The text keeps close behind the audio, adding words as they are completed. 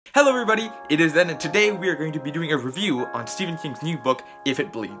Hello everybody, it is Zen, and today we are going to be doing a review on Stephen King's new book, If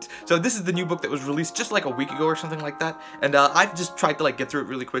It Bleeds. So this is the new book that was released just like a week ago or something like that, and I've just tried to get through it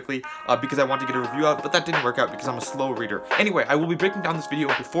really quickly because I want to get a review out, but that didn't work out because I'm a slow reader. Anyway, I will be breaking down this video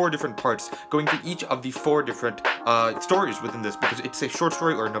into 4 different parts, going to each of the 4 different stories within this because it's a short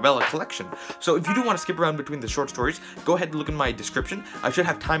story or novella collection. So if you do want to skip around between the short stories, go ahead and look in my description. I should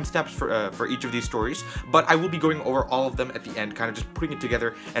have timestamps for each of these stories, but I will be going over all of them at the end, kind of just putting it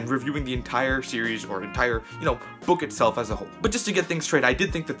together and reviewing the entire series or entire, book itself as a whole. But just to get things straight, I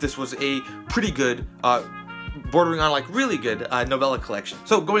did think that this was a pretty good, bordering on really good novella collection.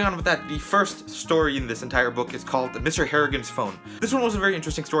 So going on with that, the first story in this entire book is called Mr. Harrigan's Phone. This one was a very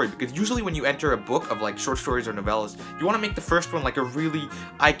interesting story because usually when you enter a book of short stories or novellas, you want to make the first one a really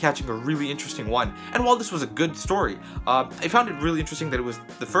eye-catching or really interesting one. And while this was a good story, I found it really interesting that it was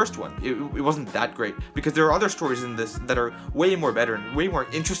the first one. It wasn't that great because there are other stories in this that are way more better and way more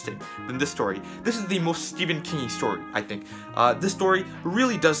interesting than this story. This is the most Stephen King-y story, I think. This story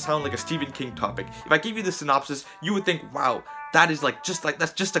really does sound like a Stephen King topic. If I gave you the synopsis, you would think, wow, that is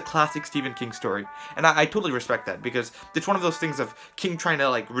that's just a classic Stephen King story. And I totally respect that because it's one of those things of King trying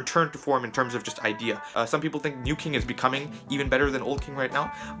to return to form in terms of just idea. Some people think new King is becoming even better than old King right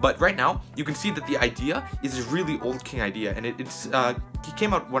now, but right now you can see that the idea is a really old King idea, and he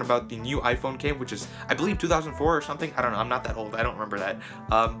came out when about the new iPhone came, which is I believe 2004 or something. I don't know, I'm not that old, I don't remember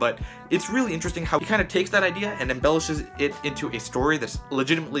that. But it's really interesting how he kind of takes that idea and embellishes it into a story that's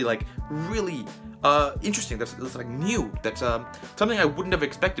legitimately really interesting, that's new, that's something I wouldn't have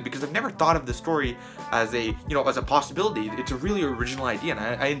expected because I've never thought of this story as a as a possibility. It's a really original idea, and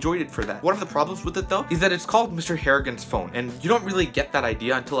I enjoyed it for that. One of the problems with it though is that it's called Mr. Harrigan's Phone, and you don't really get that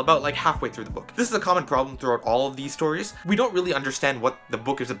idea until about halfway through the book. This is a common problem throughout all of these stories. We don't really understand what the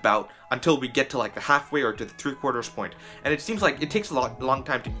book is about until we get to the halfway or to the 3/4 point, and it seems like it takes a long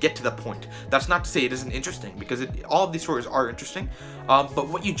time to get to the point. That's not to say it isn't interesting because all of these stories are interesting, but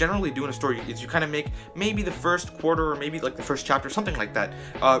what you generally do in a story is you kind of make maybe the first quarter or maybe the first chapter, something like that,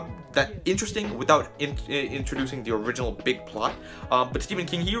 that interesting without introducing the original big plot. But Stephen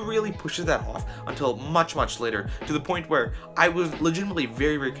King, he really pushes that off until much later, to the point where I was legitimately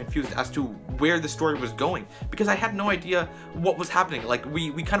very confused as to where the story was going because I had no idea what was happening.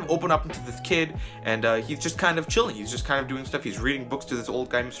 We kind of open up into this kid, and he's just kind of chilling, he's just kind of doing stuff, he's reading books to this old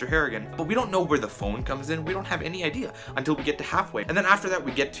guy Mr. Harrigan, but we don't know where the phone comes in. We don't have any idea until we get to halfway, and then after that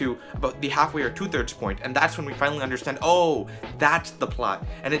we get to about the halfway or 2/3 point, and that's when we finally understand, oh, that's the plot.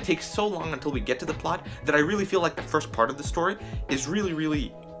 And it takes so long until we get to the plot that I really feel like the first part of the story is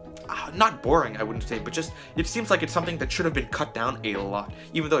really not boring, I wouldn't say, but just it seems like it's something that should have been cut down a lot.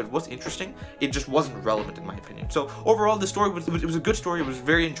 Even though it was interesting, it just wasn't relevant in my opinion. So overall, the story was a good story. It was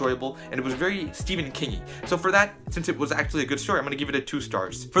very enjoyable, and it was very Stephen King-y. So for that, since it was actually a good story, I'm going to give it a 2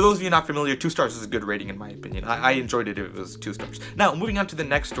 stars. For those of you not familiar, 2 stars is a good rating in my opinion. I enjoyed it if it was 2 stars. Now, moving on to the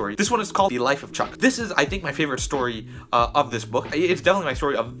next story. This one is called The Life of Chuck. This is, I think, my favorite story of this book. It's definitely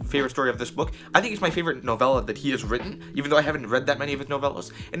my favorite story of this book. I think it's my favorite novella that he has written, even though I haven't read that many of his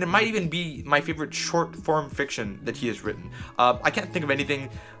novellas, and it might even be my favorite short form fiction that he has written. I can't think of anything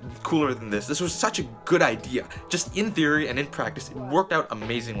cooler than this. This was such a good idea. Just in theory and in practice, it worked out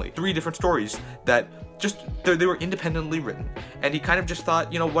amazingly. 3 different stories that they were independently written, and he kind of just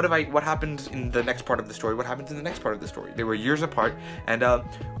thought, what happens in the next part of the story? What happens in the next part of the story? They were years apart, and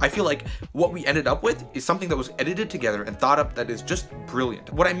I feel like what we ended up with is something that was edited together and thought up that is just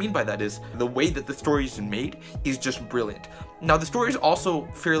brilliant. What I mean by that is the way that the story is made is just brilliant. Now, the story is also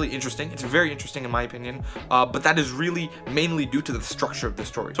fairly interesting. It's very interesting in my opinion, but that is really mainly due to the structure of the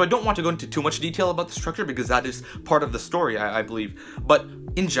story. So I don't want to go into too much detail about the structure because that is part of the story, I believe. But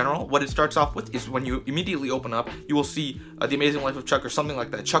in general, what it starts off with is when you immediately open up, you will see The Amazing Life of Chuck or something like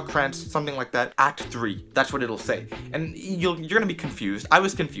that. Chuck Krantz, something like that. Act 3. That's what it'll say. And you're gonna be confused. I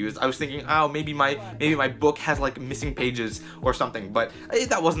was confused. I was thinking, oh, maybe my book has missing pages or something, but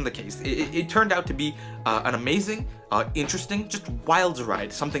that wasn't the case. It turned out to be an amazing, interesting, just wild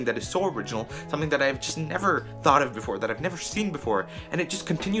ride, something that is so original, something that I've just never thought of before, that I've never seen before, and it just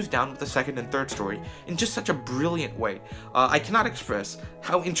continues down with the 2nd and 3rd story in just such a brilliant way. I cannot express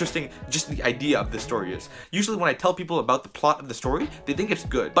how interesting just the idea of this story is. Usually when I tell people about the plot of the story, they think it's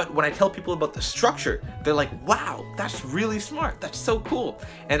good, but when I tell people about the structure, they're like, wow, that's really smart, that's so cool.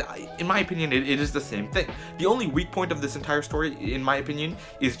 And in my opinion, it is the same thing. The only weak point of this entire story, in my opinion,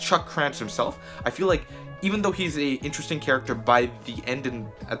 is Chuck Krantz himself. I feel like even though he's a interesting character by the end and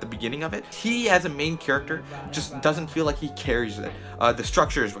at the beginning of it, he as a main character just doesn't feel like he carries it. The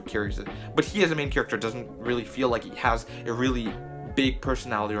structure is what carries it, but he as a main character doesn't really feel like he has a really big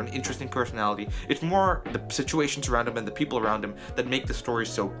personality or an interesting personality. It's more the situations around him and the people around him that make the story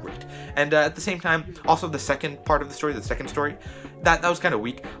so great. And at the same time, also the second part of the story, the second story, that was kind of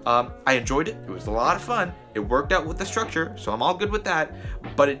weak. I enjoyed it. It was a lot of fun. It worked out with the structure, so I'm all good with that.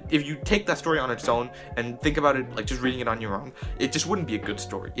 But if you take that story on its own and think about it like just reading it on your own, it just wouldn't be a good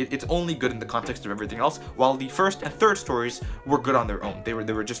story. It's only good in the context of everything else, while the first and third stories were good on their own. They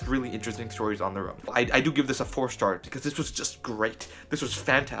were just really interesting stories on their own. I do give this a 4 stars because this was just great. This was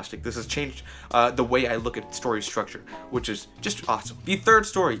fantastic. This has changed the way I look at story structure, which is just awesome. The third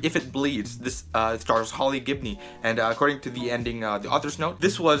story, If It Bleeds, this stars Holly Gibney, and according to the ending, the author's note,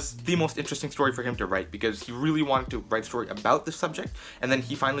 this was the most interesting story for him to write because he really wanted to write a story about this subject, and then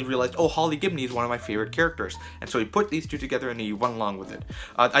he finally realized, oh, Holly Gibney is one of my favorite characters, and so he put these two together and he went along with it.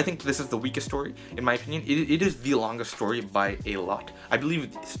 I think this is the weakest story, in my opinion. It is the longest story by a lot. I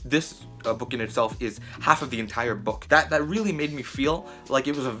believe this book in itself is half of the entire book. That really made me feel like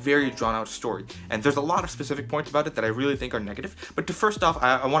it was a very drawn out story, and there's a lot of specific points about it that I really think are negative. But first off,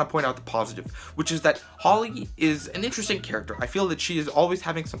 I want to point out the positive, which is that Holly is an interesting character. I feel that she is always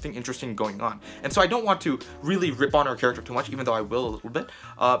having something interesting going on, and so I don't want to really rip on her character too much, even though I will a little bit,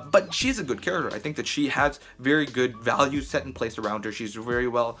 but she's a good character. I think that she has very good values set in place around her. She's very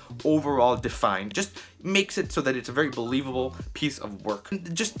well overall defined, just makes it so that it's a very believable piece of work.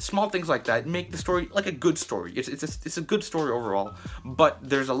 Just small things like that make the story like a good story. It's a good story overall, but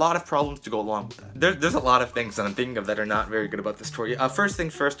there's a lot of problems to go along with that. There's a lot of things that I'm thinking of that are not very good about the story. First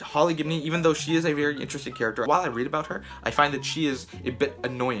things first, Holly Gibney, even though she is a very interesting character, while I read about her, I find that she is a bit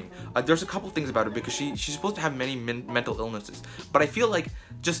annoying. There's a couple things about her because she's supposed to have many mental illnesses, but I feel like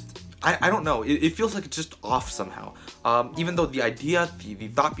just I don't know, it feels like it's just off somehow. Even though the idea, the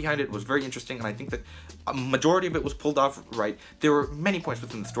thought behind it was very interesting, and I think that a majority of it was pulled off right, there were many points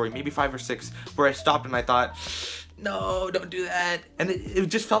within the story, maybe 5 or 6, where I stopped and I thought, no, don't do that. And it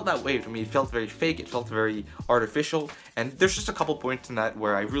just felt that way for me. It felt very fake, it felt very artificial, and there's just a couple points in that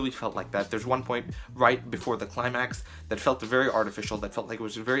where I really felt like that. There's one point right before the climax that felt very artificial, that felt like it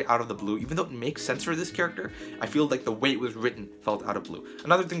was very out of the blue. Even though it makes sense for this character, I feel like the way it was written felt out of blue.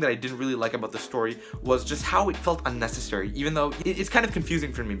 Another thing that I didn't really like about the story was just how it felt unnecessary, even though it's kind of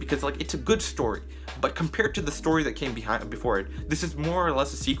confusing for me because like it's a good story, but compared to the story that came before it, this is more or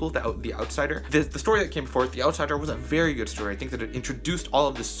less a sequel to The Outsider. The story that came before it, The Outsider, was a very good story. I think that it introduced all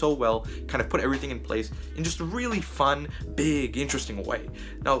of this so well, kind of put everything in place in just a really fun, big, interesting way.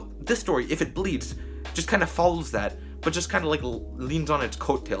 Now, this story, If It Bleeds, just kind of follows that, but just kind of like leans on its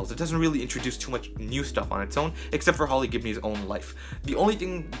coattails. It doesn't really introduce too much new stuff on its own, except for Holly Gibney's own life. The only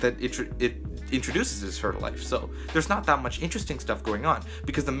thing that it introduces is her life, so there's not that much interesting stuff going on,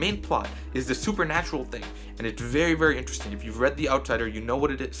 because the main plot is the supernatural thing, and it's very, very interesting. If you've read The Outsider, you know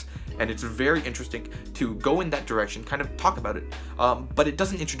what it is, and it's very interesting to go in that direction, kind of talk about it, but it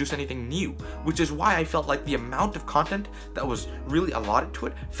doesn't introduce anything new, which is why I felt like the amount of content that was really allotted to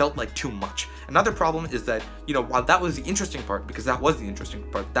it felt like too much. Another problem is that, you know, while that was the interesting part, because that was the interesting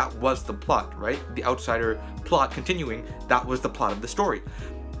part, that was the plot, right? The Outsider plot continuing, that was the plot of the story.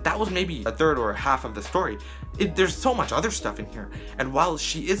 That was maybe a third or a half of the story. There's so much other stuff in here, and while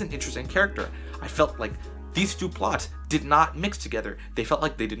she is an interesting character, I felt like these two plots did not mix together. They felt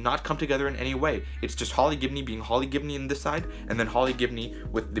like they did not come together in any way. It's just Holly Gibney being Holly Gibney in this side, and then Holly Gibney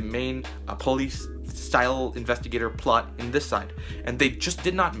with the main police style investigator plot in this side, and they just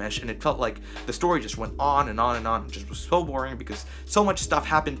did not mesh, and it felt like the story just went on and on and on. It just was so boring because so much stuff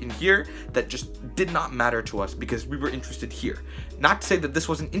happened in here that just did not matter to us because we were interested here. Not to say that this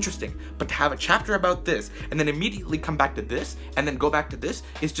wasn't interesting, but to have a chapter about this and then immediately come back to this and then go back to this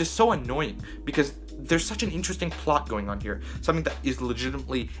is just so annoying, because there's such an interesting plot going on here, something that is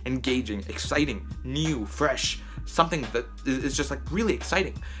legitimately engaging, exciting, new, fresh, something that is just like really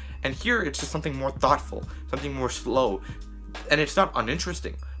exciting. And here it's just something more thoughtful, something more slow, and it's not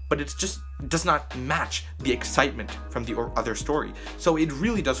uninteresting, but it's just does not match the excitement from the other story. So it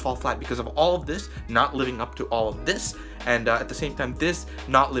really does fall flat because of all of this not living up to all of this, and at the same time this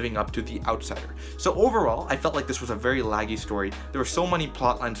not living up to The Outsider. So overall, I felt like this was a very laggy story. There were so many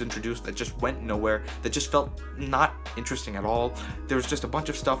plot lines introduced that just went nowhere, that just felt not interesting at all. There was just a bunch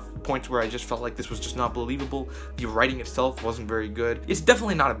of points where I just felt like this was just not believable. The writing itself wasn't very good. It's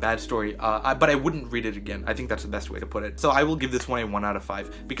definitely not a bad story, but I wouldn't read it again. I think that's the best way to put it. So I will give this one a 1 out of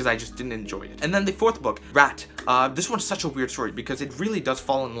 5 because I just didn't enjoy it. And then the fourth book, Rat. This one's such a weird story because it really does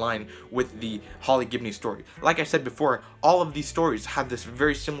fall in line with the Holly Gibney story. Like I said before, all of these stories have this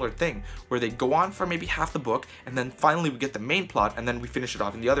very similar thing where they go on for maybe half the book, and then finally we get the main plot, and then we finish it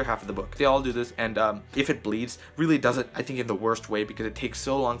off in the other half of the book. They all do this, and If It Bleeds really does it, I think, in the worst way, because it takes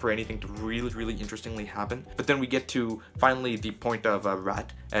so long for anything to really interestingly happen. But then we get to finally the point of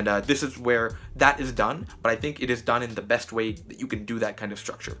Rat, and this is where that is done, but I think it is done in the best way that you can do that kind of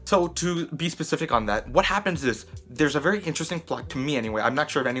structure. So to be specific on that, what happens is there's a very interesting plot, to me anyway. I'm not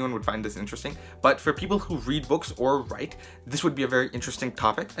sure if anyone would find this interesting, but for people who read books or write, this would be a very interesting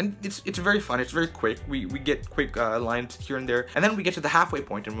topic, and it's very fun. It's very quick. We get quick lines here and there, and then we get to the halfway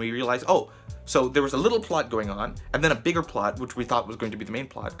point and we realize, oh, so there was a little plot going on, and then a bigger plot, which we thought was going to be the main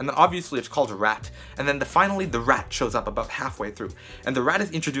plot, and then obviously it's called a rat, and then finally the rat shows up about halfway through, and the rat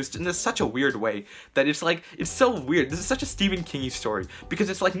is introduced in such a weird way that it's like, it's so weird. This is such a Stephen King-y story, because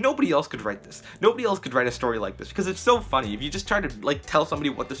it's like nobody else could write this. Nobody else could write a story like this, because it's so funny. If you just try to like tell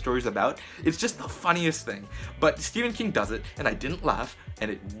somebody what the story's about, it's just the funniest thing. But Stephen King does it, and I didn't laugh, and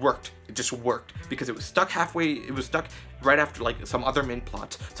it worked. It just worked, because it was stuck halfway, it was stuck right after like some other main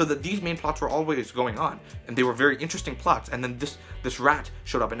plots, so that these main plots were always going on, and they were very interesting plots, and then this rat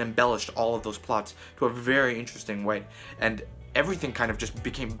showed up and embellished all of those plots to a very interesting way, and everything kind of just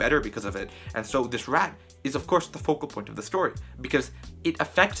became better because of it. And so this rat is of course the focal point of the story, because it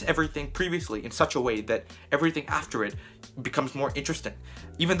affects everything previously in such a way that everything after it becomes more interesting,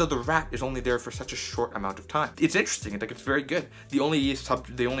 even though the rat is only there for such a short amount of time. It's interesting, like it's very good. The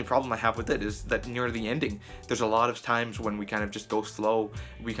only problem I have with it is that near the ending, there's a lot of times when we kind of just go slow.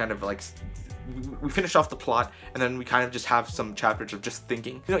 We kind of like we finish off the plot, and then we kind of just have some chapters of just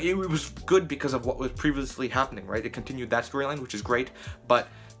thinking. You know, it was good because of what was previously happening, right? It continued that storyline, which is great, but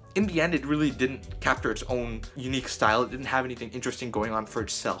in the end, it really didn't capture its own unique style. It didn't have anything interesting going on for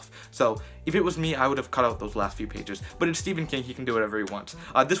itself. So if it was me, I would have cut out those last few pages. But it's Stephen King, he can do whatever he wants.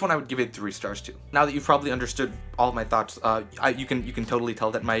 This one I would give it 3 stars to. Now that you've probably understood all of my thoughts, you can totally tell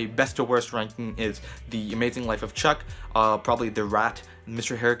that my best to worst ranking is The Amazing Life of Chuck, probably The Rat,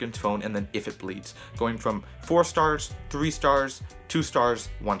 Mr. Harrigan's Phone, and then If It Bleeds. Going from 4 stars, 3 stars, 2 stars,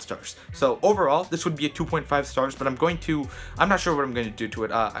 1 stars. So overall, this would be a 2.5 stars, but I'm not sure what I'm going to do to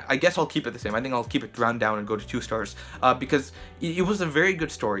it. I guess I'll keep it the same. I think I'll keep it round down and go to 2 stars, because it was a very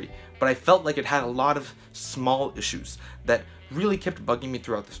good story, but I felt like it had a lot of small issues that really kept bugging me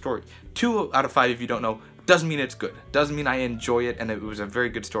throughout the story. 2 out of 5, if you don't know, doesn't mean it's good. Doesn't mean I enjoy it, and it was a very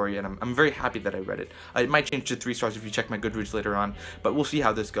good story, and I'm very happy that I read it. It might change to 3 stars if you check my Goodreads later on, but we'll see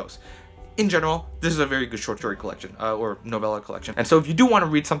how this goes. In general, this is a very good short story collection, or novella collection. And so if you do want to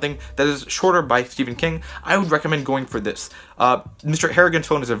read something that is shorter by Stephen King, I would recommend going for this. Mr. Harrigan's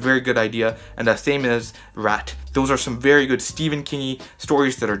Phone is a very good idea, and same as Rat. Those are some very good Stephen King-y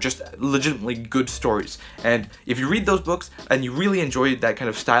stories that are just legitimately good stories. And if you read those books and you really enjoy that kind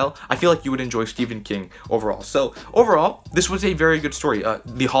of style, I feel like you would enjoy Stephen King overall. So overall, this was a very good story.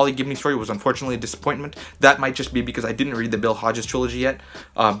 The Holly Gibney story was unfortunately a disappointment. That might just be because I didn't read the Bill Hodges trilogy yet,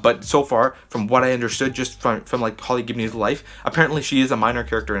 but so far, from what I understood just from like Holly Gibney's life, apparently she is a minor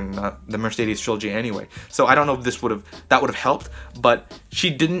character in the Mercedes trilogy anyway. So I don't know if that would have helped, but she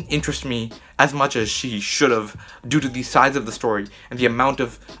didn't interest me as much as she should have due to the size of the story and the amount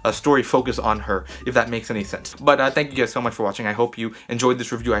of story focus on her, if that makes any sense. But thank you guys so much for watching. I hope you enjoyed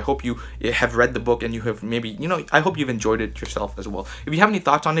this review. I hope you have read the book and you have maybe, you know, I hope you've enjoyed it yourself as well. If you have any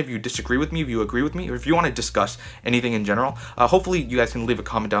thoughts on it, if you disagree with me, if you agree with me, or if you want to discuss anything in general, hopefully you guys can leave a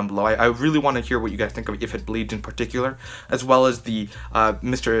comment down below. I really want to hear what you guys think of If It Bleeds in particular, as well as the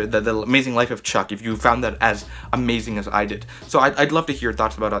the Amazing Life of Chuck, if you found that as amazing as I did. So I'd love to hear your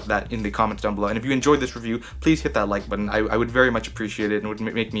thoughts about that in the comments down below. And if you enjoyed this review, please hit that like button. I would very much appreciate it, and it would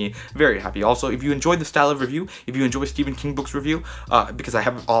make me very happy. Also, if you enjoyed the style of review, if you enjoy Stephen King books review, because I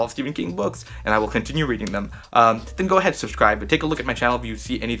have all Stephen King books and I will continue reading them, then go ahead, subscribe, take a look at my channel if you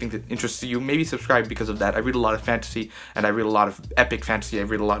see anything that interests you. Maybe subscribe because of that. I read a lot of fantasy, and I read a lot of epic fantasy. I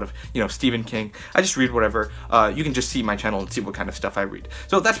read a lot of, you know, Stephen King. I just read whatever. You can just see my channel and see what kind of stuff I read.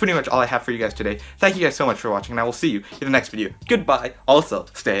 So that's pretty much all I have for you guys today. Thank you guys so much for watching, and I will see you in the next video. Goodbye. Also,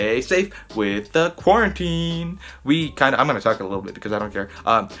 stay safe with the quarantine. I'm gonna talk a little bit because I don't care.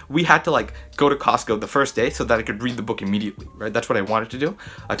 We had to like go to Costco the first day so that I could read the book immediately, right? That's what I wanted to do,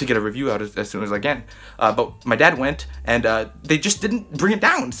 to get a review out as soon as I can. But my dad went, and they just didn't bring it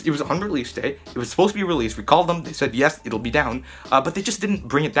down. It was on release day. It was supposed to be released. We called them. They said, yes, it'll be down. But they just didn't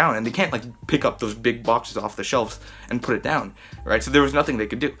bring it down, and they can't like pick up those big boxes off the shelves and put it down, right? So there was nothing they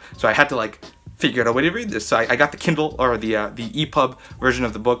could do. So I had to like figure out a way to read this. So I got the Kindle, or the EPUB version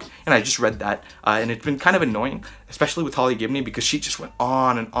of the book, and I just read that. And it's been kind of annoying, especially with Holly Gibney, because she just went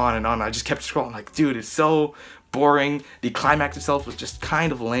on and on and on. I just kept scrolling like, dude, it's so boring. The climax itself was just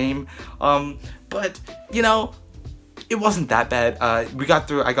kind of lame. But, you know, it wasn't that bad. I got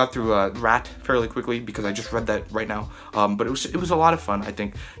through Rat fairly quickly because I just read that right now. But it was a lot of fun, I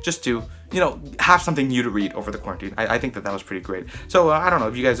think, just to, you know, have something new to read over the quarantine. I think that was pretty great. So I don't know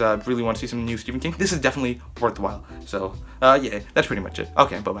if you guys really want to see some new Stephen King. This is definitely worthwhile. So yeah, that's pretty much it.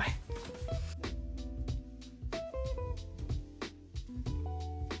 Okay, bye bye.